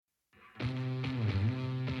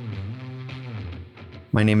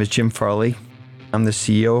My name is Jim Farley. I'm the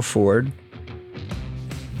CEO of Ford,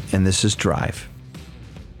 and this is Drive.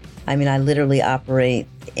 I mean, I literally operate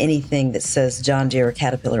anything that says John Deere or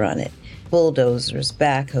Caterpillar on it. Bulldozers,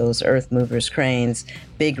 backhoes, earth movers, cranes,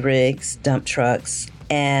 big rigs, dump trucks,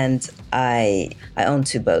 and I own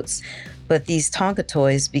 2 boats. But these Tonka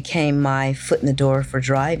toys became my foot in the door for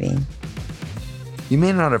driving. You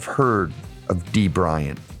may not have heard of Dee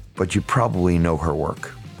Bryant, but you probably know her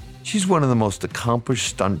work. She's one of the most accomplished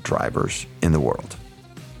stunt drivers in the world.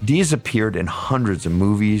 Dee has appeared in hundreds of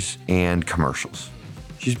movies and commercials.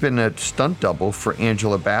 She's been a stunt double for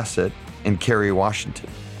Angela Bassett and Kerry Washington.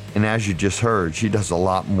 And as you just heard, she does a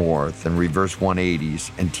lot more than reverse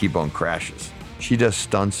 180s and T-bone crashes. She does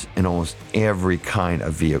stunts in almost every kind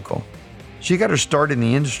of vehicle. She got her start in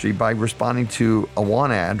the industry by responding to a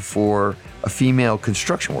want ad for a female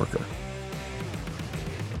construction worker.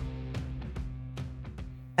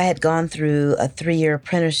 I had gone through a 3-year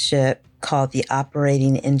apprenticeship called the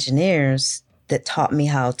Operating Engineers that taught me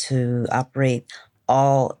how to operate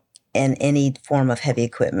all and any form of heavy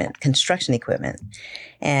equipment, construction equipment.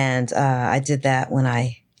 And I did that when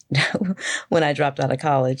I dropped out of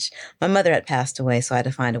college. My mother had passed away, so I had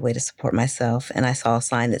to find a way to support myself. And I saw a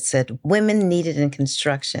sign that said, "Women needed in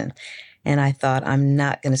construction." And I thought, I'm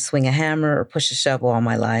not going to swing a hammer or push a shovel all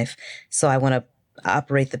my life. So I want to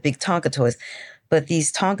operate the big Tonka toys. But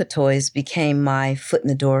these Tonka toys became my foot in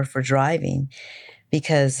the door for driving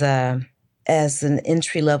because as an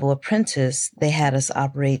entry-level apprentice, they had us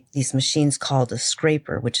operate these machines called a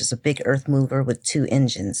scraper, which is a big earth mover with 2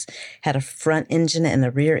 engines. Had a front engine and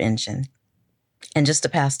a rear engine. And just to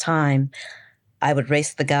pass time, I would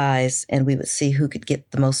race the guys and we would see who could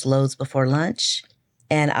get the most loads before lunch.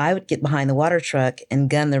 And I would get behind the water truck and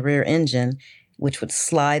gun the rear engine, which would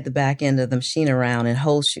slide the back end of the machine around and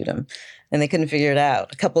hole shoot them. And they couldn't figure it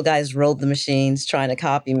out. A couple of guys rolled the machines trying to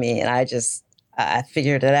copy me, and I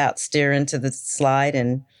figured it out, steer into the slide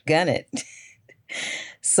and gun it.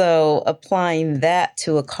 So applying that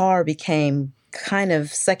to a car became kind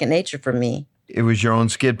of second nature for me. It was your own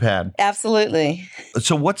skid pad. Absolutely.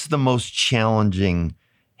 So what's the most challenging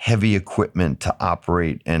heavy equipment to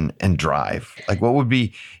operate and drive? Like what would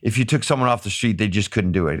be, if you took someone off the street, they just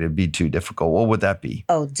couldn't do it. It'd be too difficult. What would that be?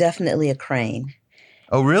 Oh, definitely a crane.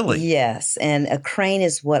 Oh, really? Yes. And a crane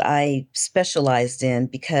is what I specialized in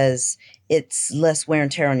because it's less wear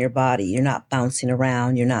and tear on your body. You're not bouncing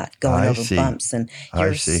around. You're not going over bumps. And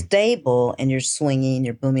you're stable and you're swinging,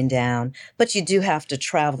 you're booming down. But you do have to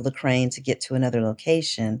travel the crane to get to another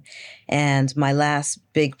location. And my last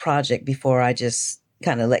big project before I just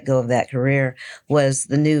kind of let go of that career was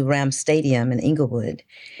the new Rams Stadium in Inglewood.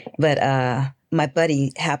 But my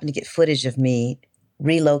buddy happened to get footage of me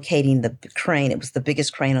relocating the crane. It was the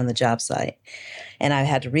biggest crane on the job site. And I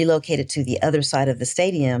had to relocate it to the other side of the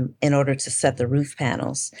stadium in order to set the roof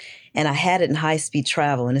panels. And I had it in high-speed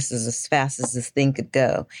travel, and this is as fast as this thing could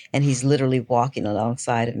go. And he's literally walking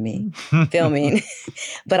alongside of me, filming.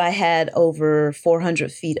 But I had over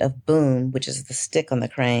 400 feet of boom, which is the stick on the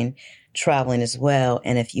crane, traveling as well.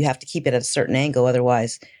 And if you have to keep it at a certain angle,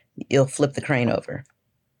 otherwise you'll flip the crane over.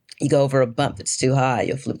 You go over a bump that's too high,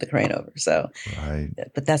 you'll flip the crane over. So, right.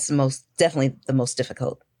 But that's definitely the most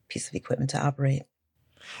difficult piece of equipment to operate.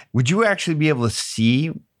 Would you actually be able to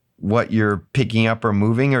see what you're picking up or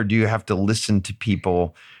moving, or do you have to listen to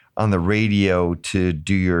people on the radio to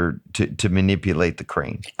do to manipulate the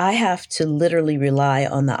crane? I have to literally rely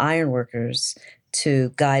on the iron workers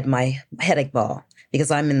to guide my headache ball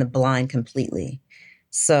because I'm in the blind completely.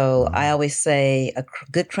 So I always say a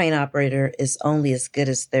good crane operator is only as good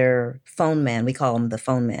as their phone man. We call him the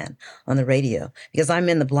phone man on the radio because I'm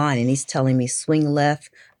in the blind and he's telling me swing left,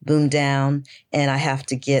 boom down, and I have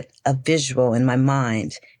to get a visual in my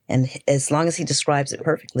mind. And as long as he describes it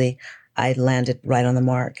perfectly, I landed right on the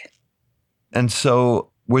mark. And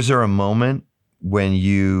so was there a moment when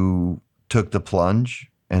you took the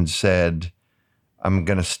plunge and said, I'm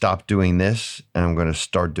going to stop doing this and I'm going to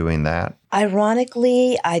start doing that?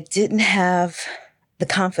 Ironically, I didn't have the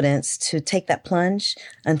confidence to take that plunge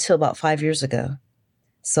until about 5 years ago.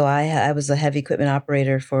 So I was a heavy equipment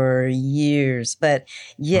operator for years. But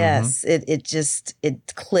yes,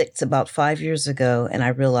 it clicked about 5 years ago. And I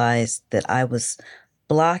realized that I was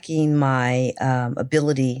blocking my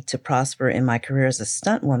ability to prosper in my career as a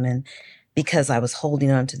stunt woman because I was holding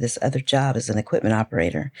on to this other job as an equipment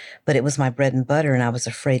operator. But it was my bread and butter, and I was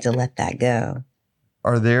afraid to let that go.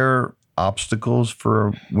 Are there obstacles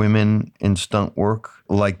for women in stunt work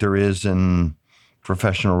like there is in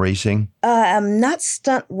professional racing? Not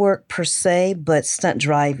stunt work per se, but stunt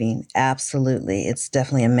driving. Absolutely. It's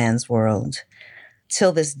definitely a man's world.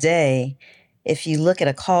 Till this day, if you look at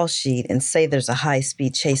a call sheet and say there's a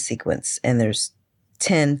high-speed chase sequence and there's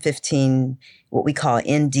 10, 15, what we call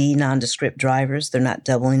ND, nondescript drivers, they're not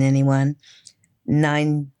doubling anyone,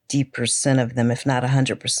 90% of them, if not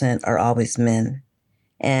 100%, are always men.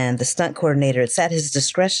 And the stunt coordinator, it's at his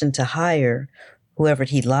discretion to hire whoever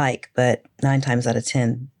he'd like, but 9 times out of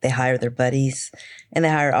 10, they hire their buddies and they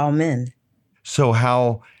hire all men. So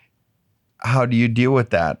how do you deal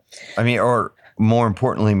with that? I mean, or more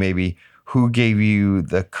importantly, maybe, who gave you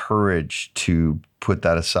the courage to put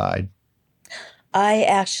that aside? I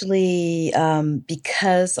actually,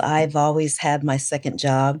 because I've always had my second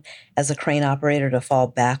job as a crane operator to fall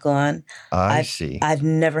back on, I see. I've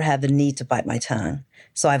never had the need to bite my tongue.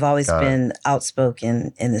 So I've always been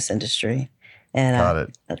outspoken in this industry. And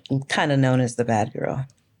I'm kind of known as the bad girl.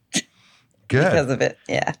 Good. Because of it,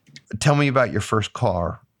 yeah. Tell me about your first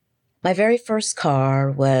car. My very first car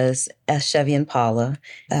was a Chevy Impala,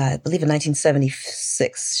 I believe a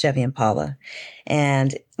 1976 Chevy Impala.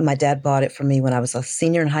 And my dad bought it for me when I was a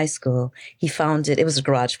senior in high school. He found it. It was a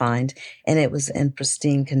garage find, and it was in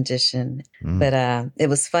pristine condition. But it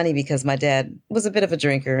was funny because my dad was a bit of a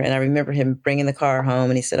drinker, and I remember him bringing the car home,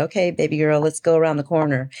 and he said, "Okay, baby girl, let's go around the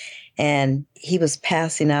corner." And he was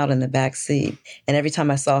passing out in the back seat. And every time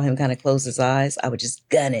I saw him kind of close his eyes, I would just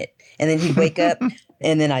gun it. And then he'd wake up,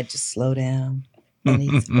 and then I'd just slow down. And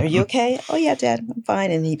he'd say, "Are you okay?" "Oh, yeah, Dad, I'm fine."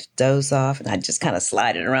 And he'd doze off, and I'd just kind of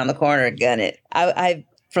slide it around the corner and gun it. I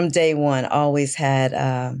from day one, always had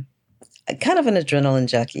kind of an adrenaline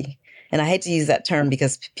junkie. And I hate to use that term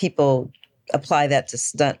because people apply that to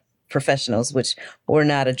stunt professionals, which were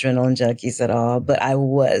not adrenaline junkies at all, but I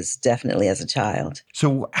was definitely as a child.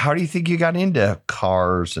 So how do you think you got into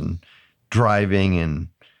cars and driving and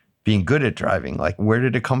being good at driving? Like, where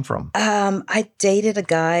did it come from? I dated a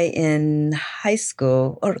guy in high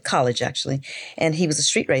school, or college actually, and he was a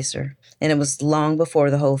street racer. And it was long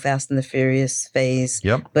before the whole Fast and the Furious phase.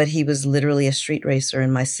 Yep. But he was literally a street racer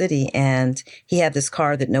in my city. And he had this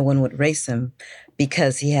car that no one would race him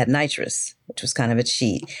because he had nitrous, which was kind of a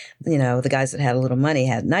cheat. You know, the guys that had a little money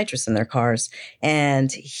had nitrous in their cars.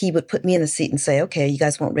 And he would put me in the seat and say, "Okay, you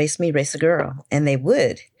guys won't race me, race a girl." And they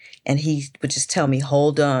would. And he would just tell me,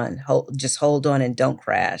 hold on and don't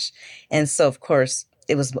crash. And so, of course,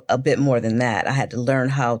 it was a bit more than that. I had to learn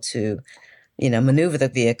how to, maneuver the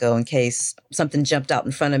vehicle in case something jumped out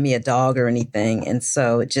in front of me, a dog or anything. And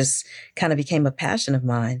so it just kind of became a passion of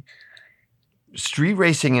mine. Street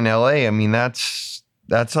racing in LA, I mean, that's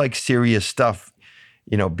like serious stuff,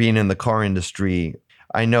 being in the car industry.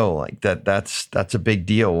 I know like that's a big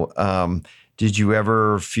deal. Did you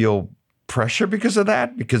ever feel pressure because of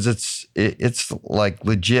that? Because it's like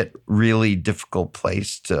legit, really difficult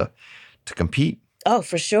place to compete. Oh,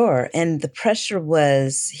 for sure. And the pressure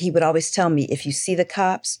was, he would always tell me, if you see the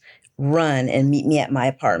cops, run and meet me at my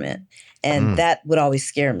apartment. And that would always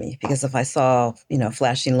scare me because if I saw,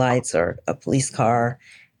 flashing lights or a police car,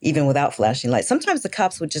 even without flashing lights, sometimes the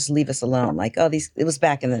cops would just leave us alone. Like, it was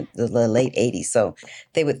back in the late 80s. So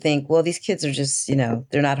they would think, well, these kids are just,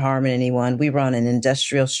 they're not harming anyone. We were on an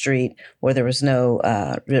industrial street where there was no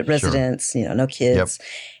residents, no kids. Yep.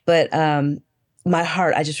 But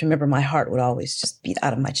I just remember my heart would always just beat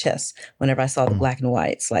out of my chest whenever I saw the black and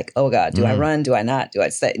whites. Like, oh God, do I run? Do I not? Do I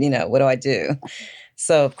say, what do I do?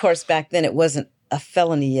 So of course, back then it wasn't a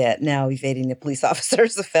felony yet. Now evading the police officer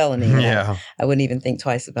is a felony. Yeah. I wouldn't even think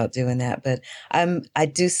twice about doing that. But I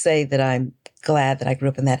do say that I'm glad that I grew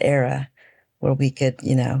up in that era where we could,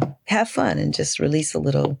 have fun and just release a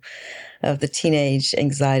little of the teenage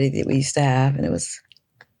anxiety that we used to have. And it was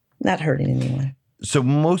not hurting anyone. So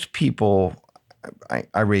most people,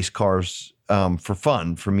 I race cars for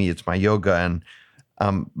fun. For me, it's my yoga. And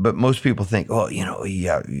but most people think, oh,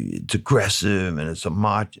 yeah, it's aggressive and it's a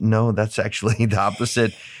macho. No, that's actually the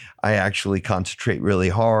opposite. I actually concentrate really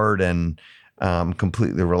hard and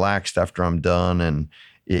completely relaxed after I'm done. And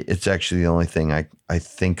it's actually the only thing I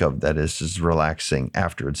think of that is relaxing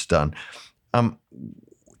after it's done.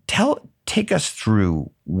 Take us through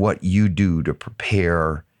what you do to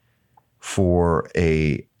prepare for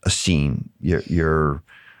a scene. You're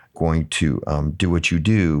going to do what you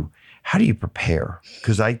do. How do you prepare?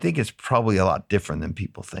 Because I think it's probably a lot different than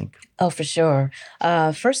people think. Oh, for sure.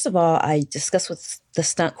 First of all, I discuss with the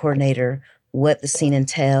stunt coordinator what the scene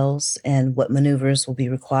entails and what maneuvers will be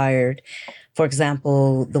required. For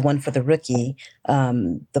example, the one for the rookie,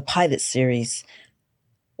 the pilot series,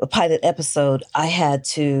 a pilot episode, I had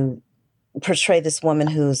to portray this woman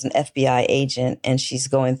who's an FBI agent, and she's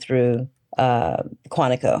going through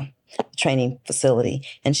Quantico training facility,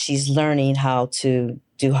 and she's learning how to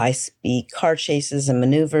do high-speed car chases and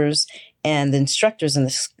maneuvers. And the instructors in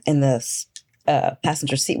the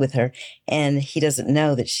passenger seat with her, and he doesn't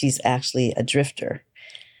know that she's actually a drifter.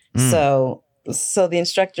 Mm. So the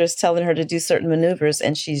instructor is telling her to do certain maneuvers,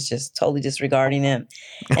 and she's just totally disregarding him.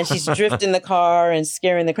 And she's drifting the car and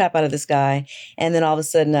scaring the crap out of this guy. And then all of a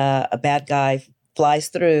sudden, a bad guy flies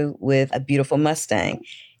through with a beautiful Mustang.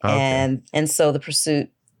 Okay. And so the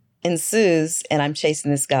pursuit ensues, and I'm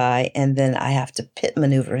chasing this guy, and then I have to pit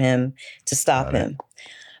maneuver him to stop Got it. him.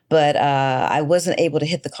 But I wasn't able to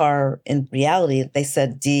hit the car in reality. They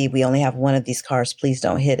said, Dee, we only have one of these cars. Please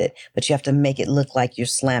don't hit it. But you have to make it look like you're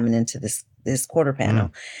slamming into this quarter panel.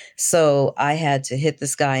 Mm. So I had to hit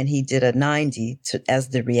this guy, and he did a 90 as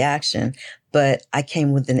the reaction. But I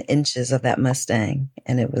came within inches of that Mustang,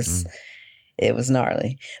 and it was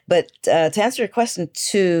gnarly. But to answer your question,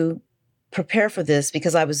 to prepare for this,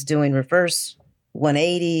 because I was doing reverse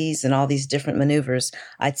 180s and all these different maneuvers,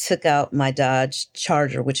 I took out my Dodge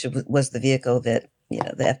Charger, which was the vehicle that,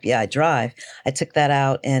 the FBI drive. I took that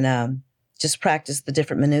out and just practiced the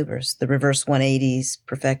different maneuvers, the reverse 180s,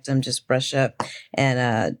 perfect them, just brush up,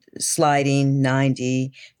 and sliding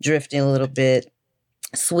 90, drifting a little bit,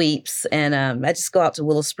 sweeps. And I just go out to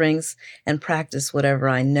Willow Springs and practice whatever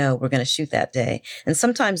I know we're going to shoot that day. And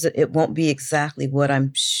sometimes it won't be exactly what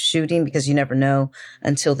I'm shooting, because you never know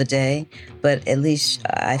until the day. But at least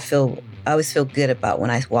I always feel good about when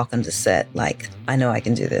I walk onto set, like, I know I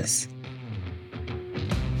can do this.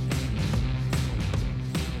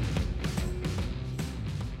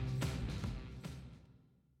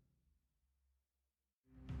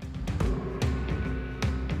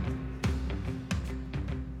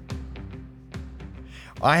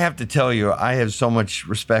 I have to tell you, I have so much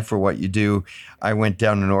respect for what you do. I went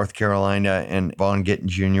down to North Carolina, and Vaughn Gittin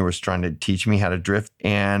Jr. was trying to teach me how to drift,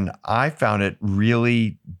 and I found it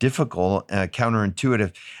really difficult,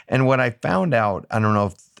 counterintuitive. And what I found out, I don't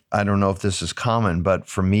know if this is common, but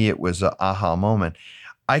for me, it was an aha moment.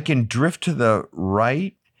 I can drift to the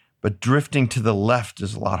right, but drifting to the left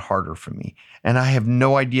is a lot harder for me. And I have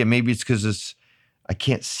no idea. Maybe it's because I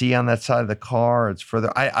can't see on that side of the car. It's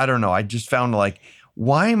further. I don't know. I just found, like,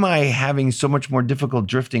 why am I having so much more difficult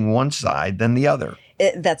drifting one side than the other?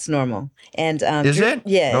 That's normal. And is it?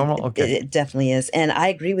 Yeah, Normal? Okay. It definitely is. And I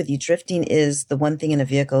agree with you. Drifting is the one thing in a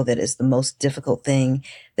vehicle that is the most difficult thing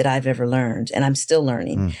that I've ever learned, and I'm still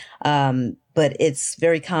learning. But it's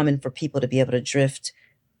very common for people to be able to drift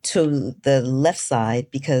to the left side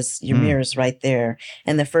because your mirror's right there.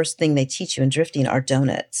 And the first thing they teach you in drifting are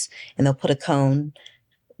donuts, and they'll put a cone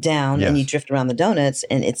down and you drift around the donuts,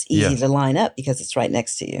 and it's easy to line up because it's right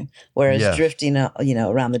next to you. Whereas drifting,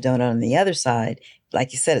 around the donut on the other side,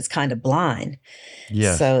 like you said, it's kind of blind.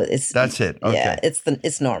 Yeah. So that's it. Okay. Yeah,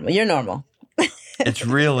 it's normal. You're normal. It's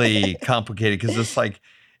really complicated because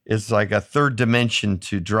it's like a third dimension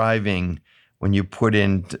to driving when you put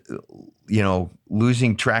in,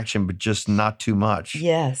 losing traction, but just not too much.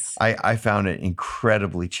 Yes. I found it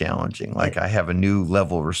incredibly challenging. Like, I have a new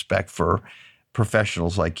level of respect for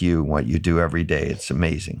professionals like you, what you do every day. It's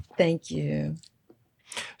amazing. Thank you.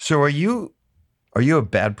 So are you a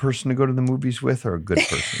bad person to go to the movies with, or a good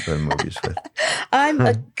person to go to the movies with? I'm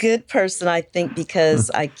a good person, I think, because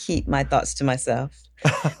I keep my thoughts to myself.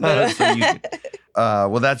 Well,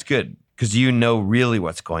 that's good, because you know really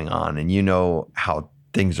what's going on, and you know how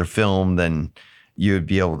things are filmed, and you would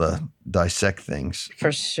be able to dissect things.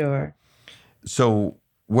 For sure. So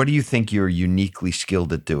what do you think you're uniquely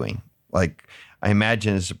skilled at doing? Like, I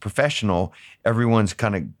imagine as a professional, everyone's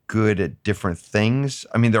kind of good at different things.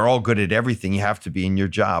 I mean, they're all good at everything. You have to be in your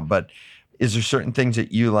job. But is there certain things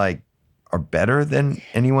that you are better than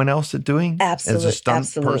anyone else at doing? Absolutely, as a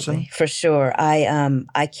stunt person? For sure.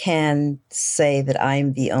 I can say that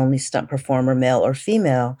I'm the only stunt performer, male or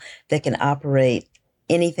female, that can operate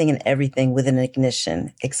anything and everything with an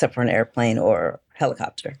ignition, except for an airplane or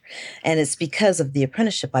helicopter. And it's because of the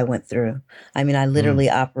apprenticeship I went through. I mean, I literally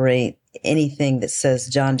operate anything that says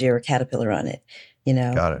John Deere or Caterpillar on it.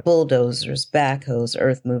 Got it. Bulldozers, backhoes,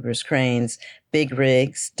 earth movers, cranes, big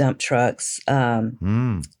rigs, dump trucks.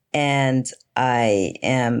 And I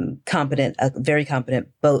am a very competent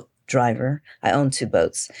boat driver. I own 2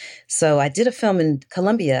 boats. So I did a film in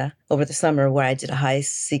Colombia over the summer where I did a high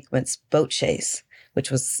sequence boat chase,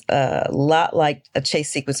 which was a lot like a chase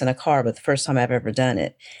sequence in a car, but the first time I've ever done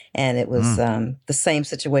it. And it was the same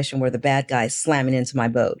situation where the bad guy is slamming into my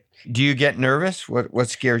boat. Do you get nervous? What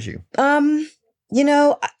scares you? I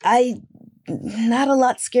not a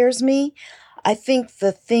lot scares me. I think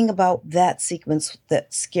the thing about that sequence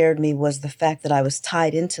that scared me was the fact that I was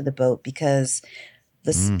tied into the boat, because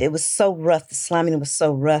it was so rough. The slamming was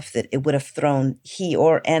so rough that it would have thrown he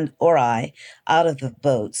or I out of the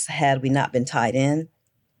boats had we not been tied in.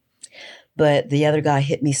 But the other guy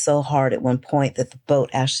hit me so hard at one point that the boat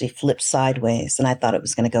actually flipped sideways and I thought it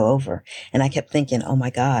was going to go over. And I kept thinking, oh my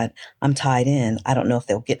God, I'm tied in. I don't know if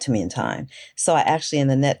they'll get to me in time. So I actually, in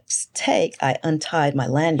the next take, I untied my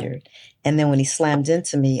lanyard. And then when he slammed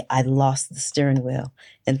into me, I lost the steering wheel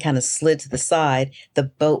and kind of slid to the side. The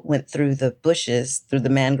boat went through the bushes, through the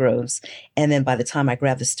mangroves. And then by the time I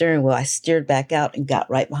grabbed the steering wheel, I steered back out and got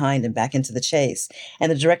right behind and back into the chase.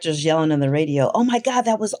 And the director's yelling on the radio, oh my God,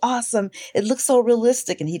 that was awesome. It looks so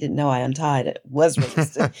realistic. And he didn't know I untied it. It was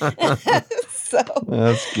realistic. So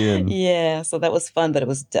That's good. yeah, so that was fun, but it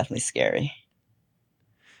was definitely scary.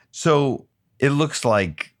 So it looks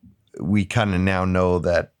like we kind of now know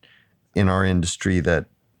that in our industry that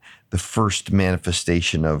the first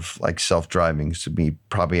manifestation of like self-driving should be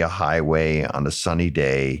probably a highway on a sunny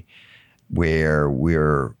day where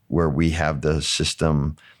we have the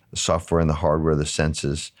system, the software and the hardware, the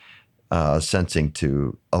senses, sensing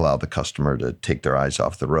to allow the customer to take their eyes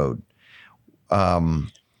off the road.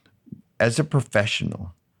 As a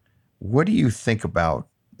professional, what do you think about,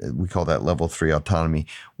 we call that level 3 autonomy.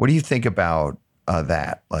 What do you think about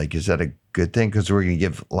that? Like, is that a good thing? Because we're going to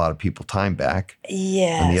give a lot of people time back.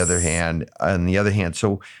 Yes. On the other hand,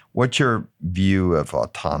 so what's your view of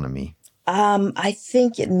autonomy? I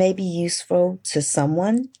think it may be useful to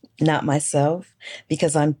someone, not myself,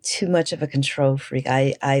 because I'm too much of a control freak.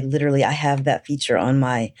 I literally, I have that feature on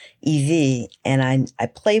my EV and I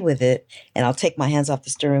play with it and I'll take my hands off the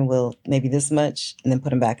steering wheel, maybe this much, and then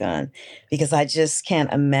put them back on because I just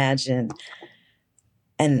can't imagine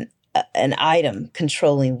an item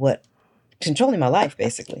controlling my life,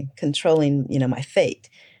 basically, controlling, my fate.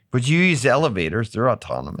 But you use elevators; they're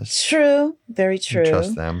autonomous. True, very true. You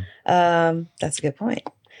trust them. That's a good point.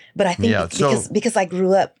 But I think because I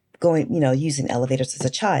grew up going, using elevators as a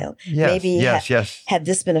child. Yes, maybe yes. Had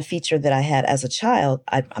this been a feature that I had as a child,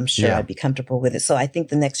 I'm sure I'd be comfortable with it. So I think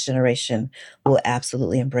the next generation will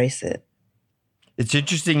absolutely embrace it. It's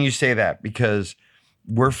interesting you say that because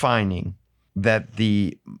we're finding that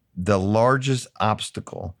the largest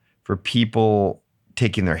obstacle for people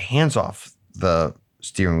taking their hands off the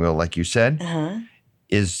steering wheel, like you said,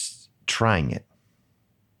 is trying it,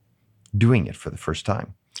 doing it for the first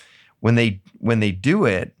time. When they do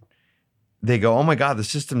it, they go, oh my God, the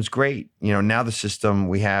system's great. Now the system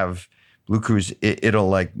we have, Blue Cruise, it'll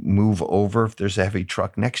like move over if there's a heavy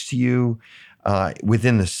truck next to you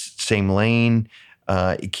within the same lane.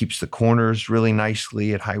 It keeps the corners really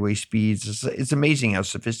nicely at highway speeds. It's amazing how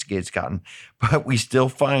sophisticated it's gotten. But we still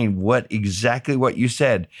find exactly what you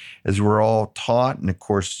said, as we're all taught, and of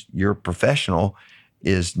course you're a professional,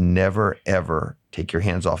 is never, ever take your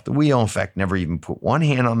hands off the wheel. In fact, never even put one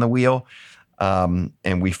hand on the wheel.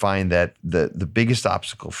 And we find that the biggest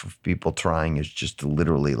obstacle for people trying is just to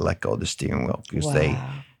literally let go of the steering wheel because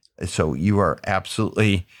so you are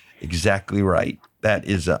absolutely exactly right. That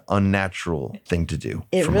is an unnatural thing to do.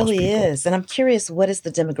 It really is. And I'm curious, what is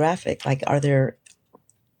the demographic? Like,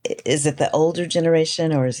 is it the older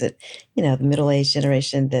generation or is it, the middle-aged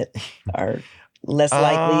generation that are less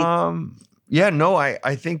likely?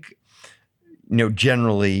 I think,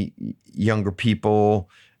 generally younger people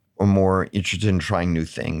are more interested in trying new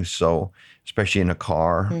things. So especially in a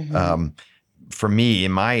car. For me,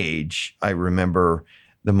 in my age, I remember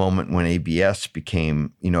the moment when ABS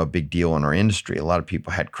became, a big deal in our industry. A lot of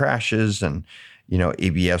people had crashes and,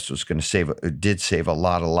 ABS was going to did save a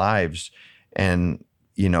lot of lives. And,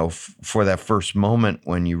 for that first moment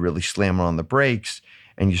when you really slam on the brakes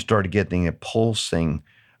and you started getting a pulsing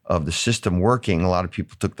of the system working, a lot of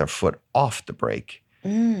people took their foot off the brake.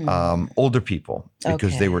 Older people,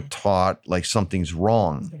 because they were taught like something's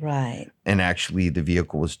wrong. Right. And actually the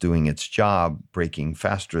vehicle was doing its job, braking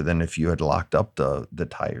faster than if you had locked up the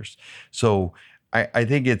tires. So I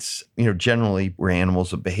think it's, generally we're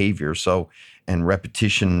animals of behavior. So, and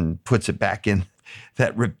repetition puts it back in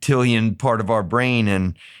that reptilian part of our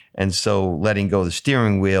brain. And so letting go of the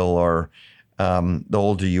steering wheel or the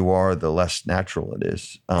older you are, the less natural it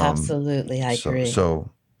is. Absolutely. I agree. So,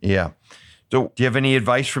 yeah. So do you have any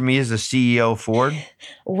advice for me as a CEO of Ford?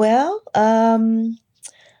 Well,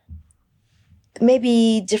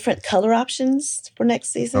 maybe different color options for next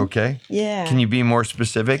season. Okay. Yeah. Can you be more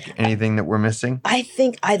specific? Anything that we're missing? I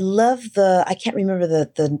think I love I can't remember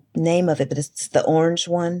the name of it, but it's the orange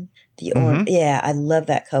one. The orange. Yeah, I love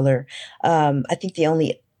that color. I think the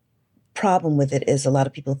only problem with it is a lot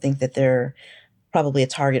of people think that they're probably a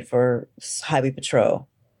target for highway patrol.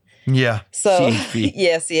 Yeah. So, CHP.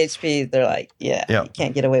 Yeah, CHP. They're like, you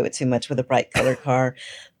can't get away with too much with a bright colored car.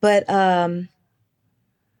 But I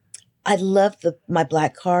love my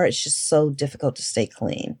black car. It's just so difficult to stay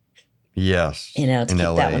clean. Yes. To In keep that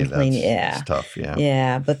LA, one clean. that's Yeah. tough. Yeah.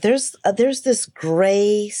 Yeah. But there's this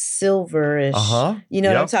gray silverish, Uh-huh. you know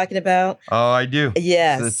what I'm Yep. talking about? Oh, I do.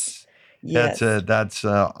 Yes. Yes.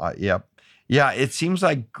 Yep. Yeah, it seems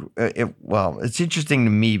like it's interesting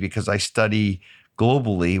to me because I study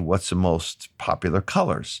globally what's the most popular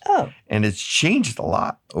colors. Oh, And it's changed a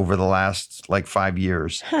lot over the last like 5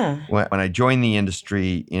 years. huh. When I joined the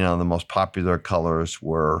industry, the most popular colors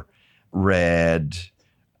were red,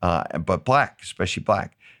 but black, especially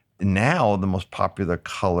black. Now the most popular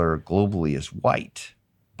color globally is white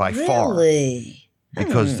by far, Really?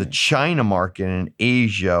 because the China market in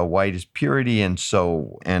Asia, white is purity, and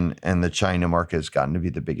the China market has gotten to be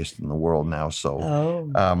the biggest in the world now. So,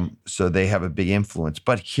 so they have a big influence.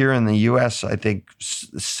 But here in the U.S., I think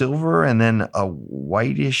silver and then a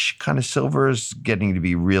whitish kind of silver is getting to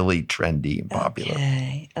be really trendy and popular.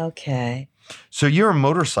 Okay. So you're a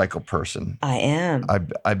motorcycle person. I am.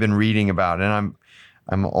 I've been reading about it, and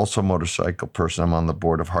I'm also a motorcycle person. I'm on the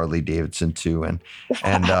board of Harley Davidson too, and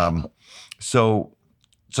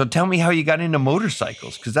so tell me how you got into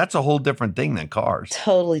motorcycles, because that's a whole different thing than cars.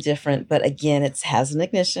 Totally different, but again, it has an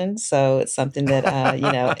ignition, so it's something that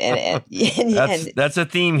That's a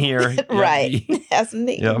theme here, right? It has an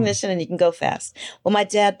ignition, and you can go fast. Well, my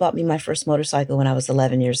dad bought me my first motorcycle when I was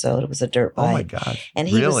 11 years old. It was a dirt bike. Oh my gosh! And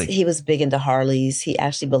really? he was big into Harleys. He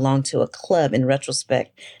actually belonged to a club. In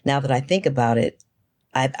retrospect, now that I think about it,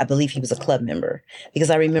 I believe he was a club member, because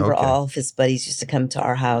I remember all of his buddies used to come to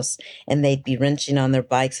our house and they'd be wrenching on their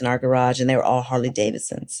bikes in our garage, and they were all Harley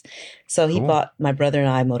Davidsons. So he bought my brother and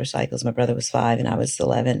I motorcycles. My brother was 5 and I was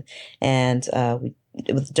 11. And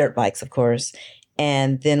it was dirt bikes, of course.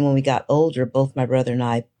 And then when we got older, both my brother and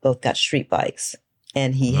I both got street bikes,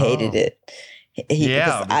 and he hated it.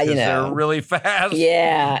 Because they're really fast.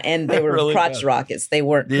 Yeah, and they were really crotch rockets. They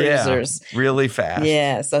weren't cruisers. Yeah, really fast.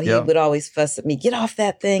 Yeah, so he would always fuss at me, get off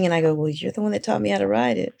that thing. And I go, well, you're the one that taught me how to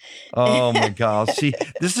ride it. Oh, my God. See,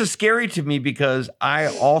 this is scary to me because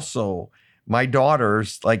my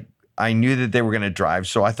daughters, like, I knew that they were going to drive.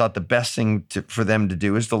 So I thought the best thing for them to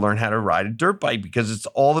do is to learn how to ride a dirt bike, because it's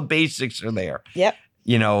all the basics are there. Yep.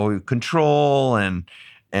 Control and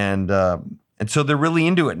so they're really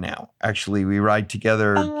into it now. Actually, we ride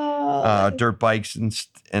together, dirt bikes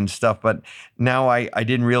and stuff. But now I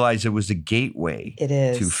didn't realize it was a gateway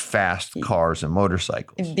to fast cars and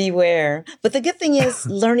motorcycles. Beware. But the good thing is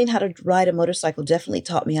learning how to ride a motorcycle definitely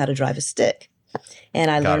taught me how to drive a stick.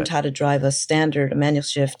 And I learned how to drive a manual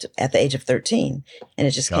shift at the age of 13. And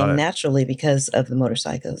it just came naturally because of the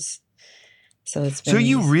motorcycles. So it's been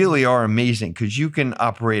you really are amazing, because you can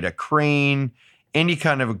operate a crane, any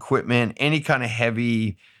kind of equipment, any kind of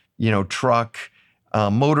heavy, truck,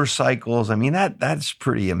 motorcycles. I mean, that's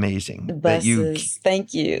pretty amazing. Buses.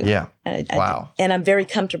 Thank you. Yeah. Wow. And I'm very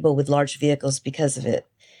comfortable with large vehicles because of it.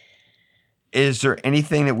 Is there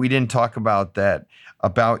anything that we didn't talk about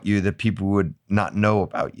about you that people would not know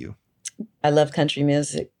about you? I love country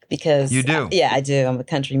music. Because you do? Yeah, I do. I'm a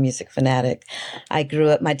country music fanatic. I grew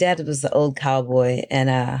up, my dad was the old cowboy,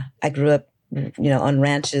 and I grew up on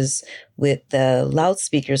ranches with the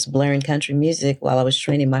loudspeakers blaring country music while I was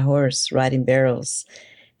training my horse, riding barrels,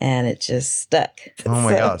 and it just stuck. Oh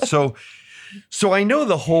my God. So I know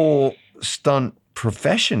the whole stunt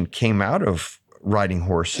profession came out of riding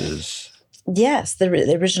horses. Yes. The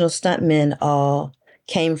original stuntmen all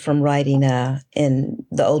came from riding in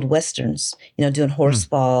the old Westerns, doing horse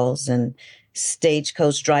balls and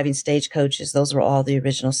driving stagecoaches. Those were all the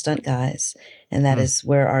original stunt guys. And that is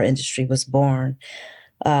where our industry was born.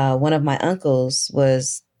 One of my uncles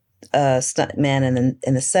was a stunt man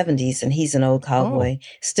in the 70s, and he's an old cowboy,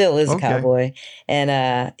 still is a cowboy.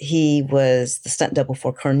 And he was the stunt double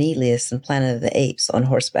for Cornelius in Planet of the Apes on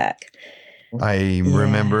horseback. I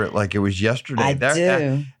remember it like it was yesterday. I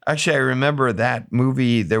do. Actually, I remember that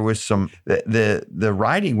movie. There was the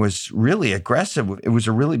riding was really aggressive. It was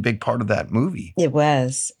a really big part of that movie. It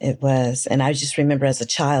was. And I just remember as a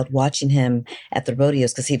child watching him at the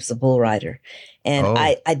rodeos, because he was a bull rider. And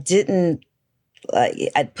I didn't,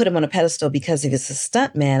 I'd put him on a pedestal because he was a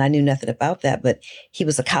stunt man. I knew nothing about that, but he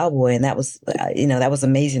was a cowboy, and that was, that was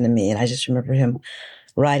amazing to me. And I just remember him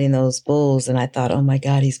riding those bulls, and I thought, oh my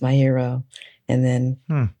God, he's my hero. And then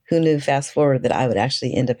who knew, fast forward, that I would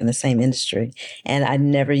actually end up in the same industry. And I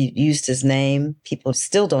never used his name. People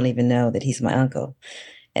still don't even know that he's my uncle.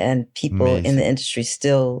 And people in the industry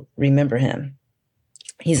still remember him.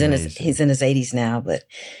 He's in his 80s now, but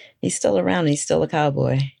he's still around. He's still a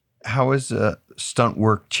cowboy. How is stunt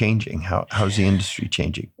work changing? How's the industry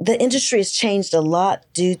changing? The industry has changed a lot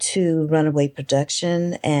due to runaway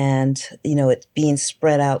production and, it being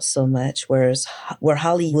spread out so much. Whereas where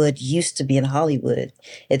Hollywood used to be in Hollywood,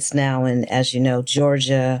 it's now in, as you know,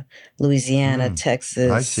 Georgia, Louisiana,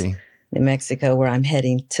 Texas. I see. New Mexico, where I'm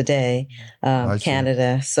heading today,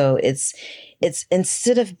 Canada. So it's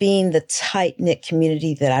instead of being the tight-knit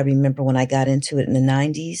community that I remember when I got into it in the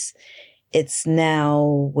 90s, it's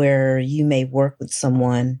now where you may work with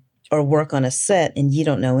someone or work on a set and you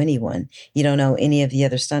don't know anyone. You don't know any of the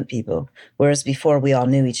other stunt people. Whereas before we all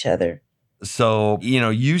knew each other. So,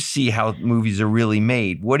 you see how movies are really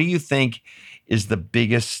made. What do you think is the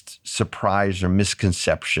biggest surprise or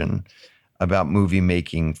misconception about movie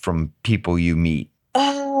making from people you meet?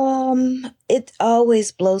 It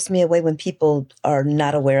always blows me away when people are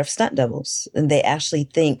not aware of stunt doubles and they actually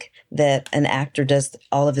think that an actor does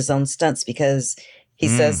all of his own stunts because he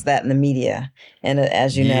says that in the media. And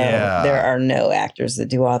as you know, there are no actors that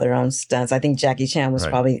do all their own stunts. I think Jackie Chan was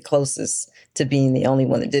probably the closest to being the only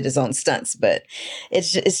one that did his own stunts. But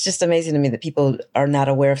it's just amazing to me that people are not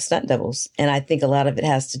aware of stunt doubles. And I think a lot of it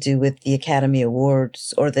has to do with the Academy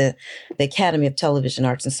Awards or the Academy of Television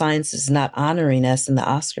Arts and Sciences not honoring us in the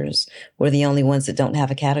Oscars. We're the only ones that don't have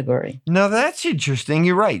a category. No, that's interesting.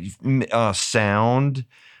 You're right. Sound,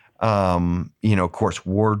 of course,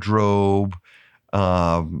 wardrobe.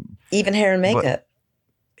 Even hair and makeup.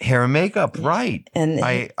 Hair and makeup, right. And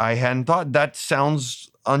I hadn't thought. That sounds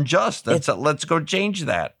unjust. Let's go change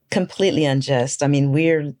that. Completely unjust. I mean,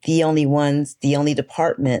 we're the only ones, the only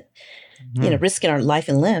department, risking our life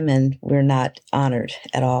and limb, and we're not honored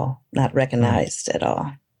at all, not recognized at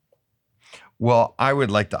all. Well, I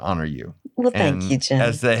would like to honor you. Well, thank you, Jim.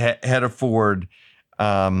 As the head of Ford,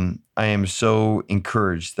 I am so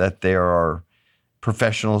encouraged that there are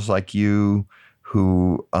professionals like you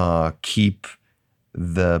who keep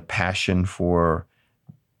the passion for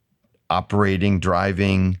operating,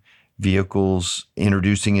 driving vehicles,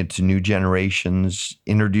 introducing it to new generations,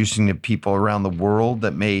 introducing it to people around the world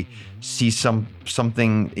that may see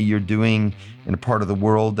something you're doing in a part of the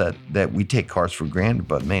world that we take cars for granted,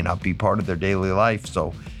 but may not be part of their daily life.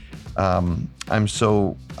 So I'm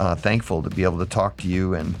so thankful to be able to talk to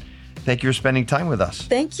you, and thank you for spending time with us.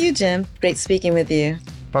 Thank you, Jim. Great speaking with you.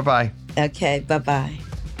 Bye-bye. Okay, bye-bye.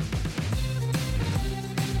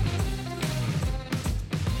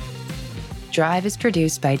 Drive is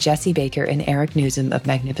produced by Jesse Baker and Eric Newsom of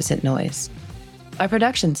Magnificent Noise. Our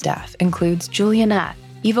production staff includes Julia Natt,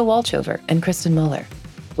 Eva Walchover, and Kristen Muller,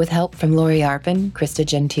 with help from Lori Arpin, Krista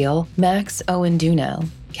Gentile, Max Owen Dunell,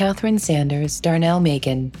 Catherine Sanders, Darnell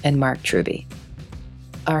Macon, and Mark Truby.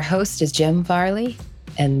 Our host is Jim Farley,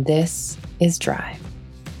 and this is Drive.